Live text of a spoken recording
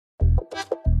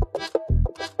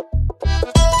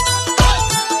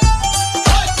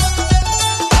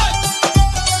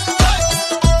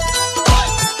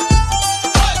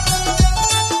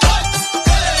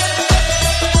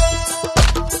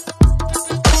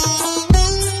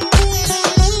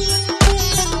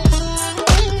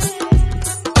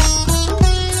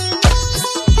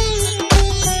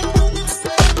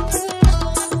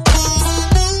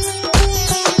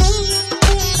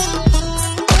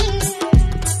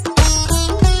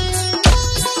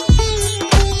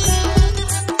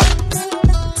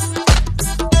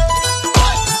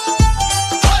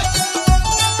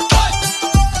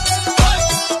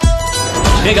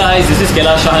guys, this is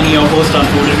Kailash, Shahani, your host on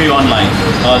Food Review Online.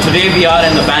 Today we are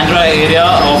in the Bandra area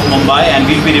of Mumbai and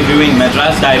we'll be reviewing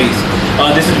Madras Diaries.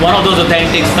 This is one of those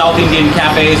authentic South Indian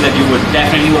cafes that you would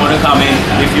definitely want to come in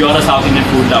if you're a South Indian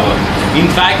food lover. In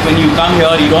fact, when you come here,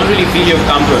 you don't really feel you've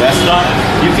come to a restaurant.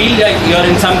 You feel like you're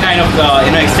in some kind of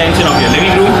extension of your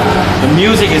living room. The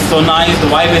music is so nice, the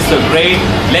vibe is so great.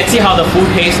 Let's see how the food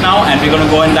tastes now, and we're going to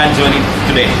go on that journey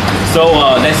today. So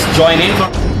let's join in.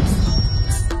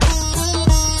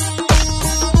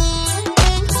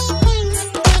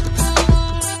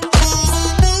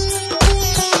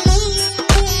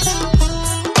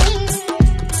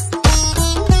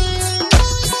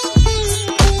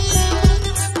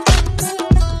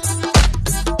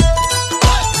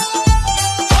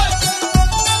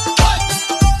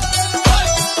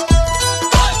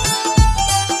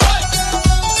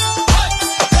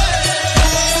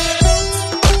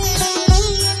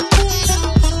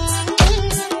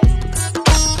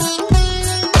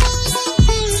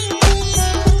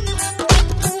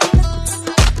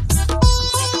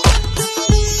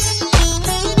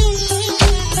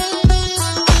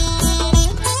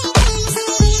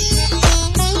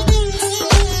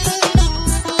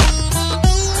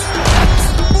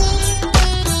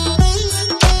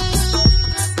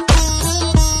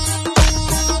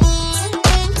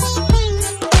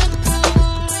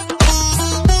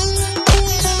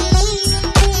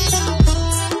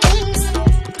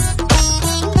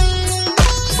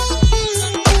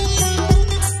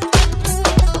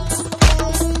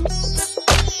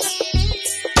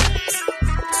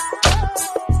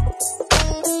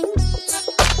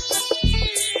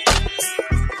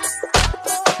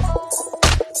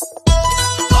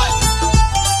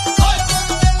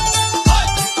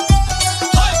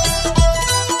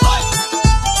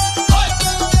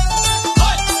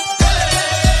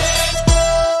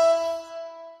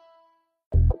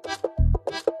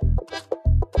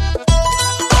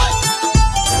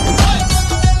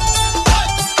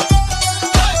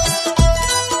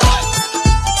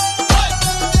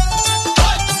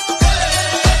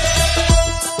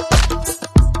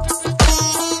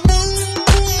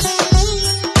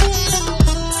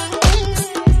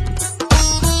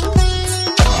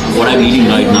 What I'm eating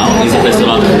right now is a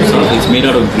dosa. It's made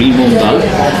out of green moong dal.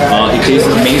 It tastes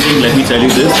amazing, let me tell you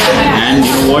this. And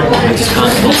you know what? I just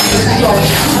can't stop.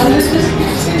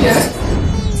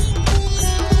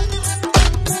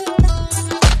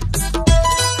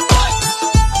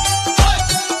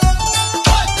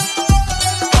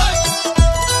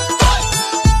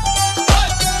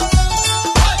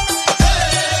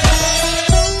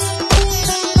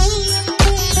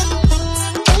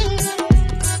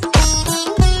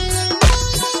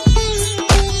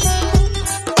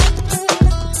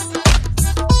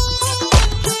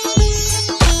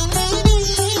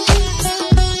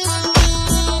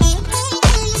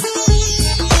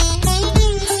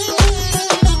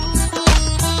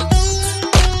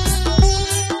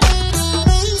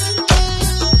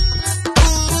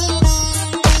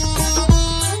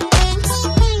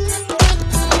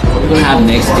 What we have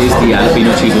next is the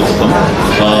jalapeno cheese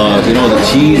Uthappa. You know, the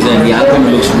cheese and the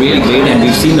jalapeno looks really great, and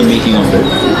we've seen the making of it.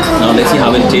 Now let's see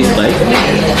how it tastes like.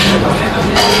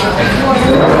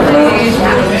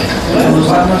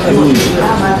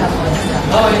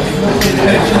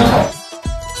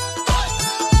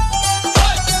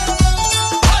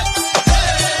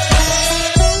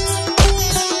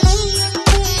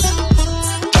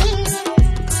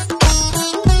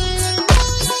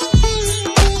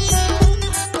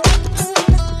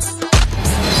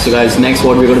 So guys, next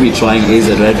what we're going to be trying is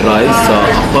a red rice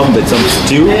appam with some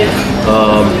stew.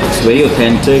 It's very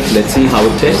authentic. Let's see how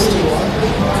it tastes.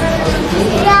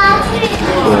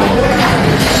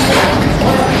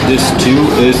 This stew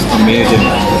is amazing.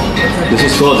 This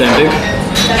is so authentic.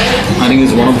 I think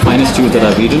it's one of the finest stews that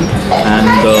I've eaten, and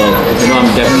you know,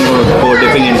 I'm definitely going to go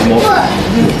dipping into more.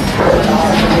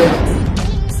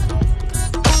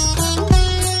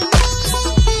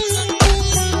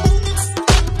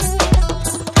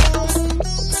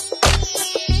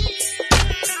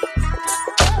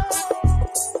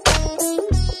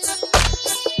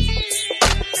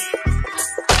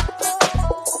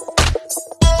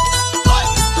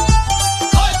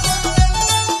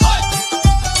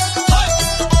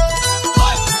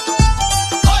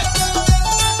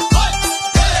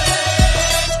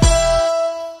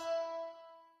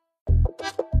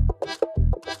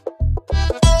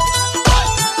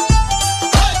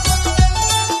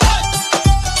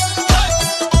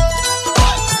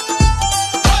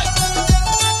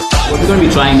 What we're going to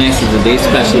be trying next is the day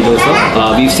special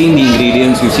dosa. We've seen the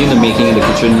ingredients, we've seen the making in the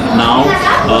kitchen. Now,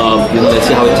 let's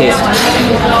see how it tastes.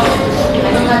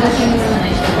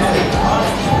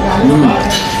 Really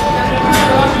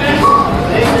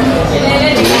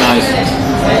nice.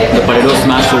 The potato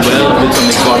smashed so well with some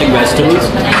exotic vegetables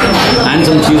and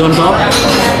some cheese on top.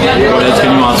 What else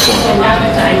can you ask for?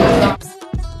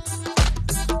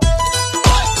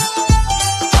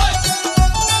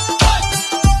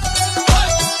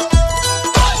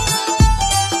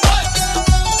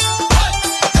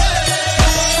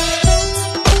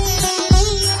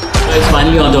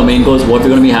 Finally, on the main course, what we're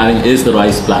going to be having is the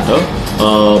rice platter.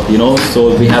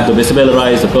 So we have the biscuit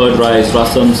rice, the curd rice,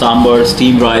 rasam, sambar,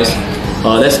 steamed rice.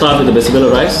 Let's start with the biscuit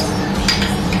rice.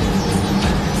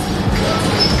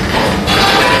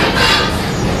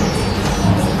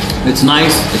 It's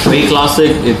nice, it's very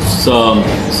classic, it's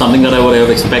something that I would have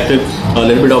expected a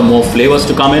little bit of more flavors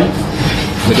to come in,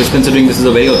 because considering this is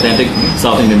a very authentic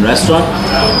South Indian restaurant.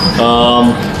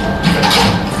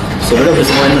 So a bit of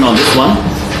disappointment on this one.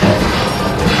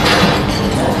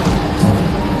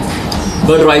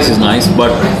 Curd rice is nice,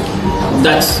 but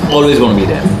that's always going to be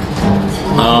there.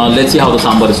 Let's see how the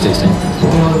sambar is tasting.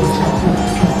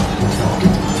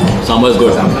 Sambar is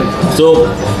good. So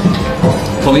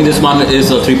for me, this one is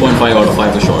a 3.5 out of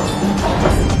 5 for sure.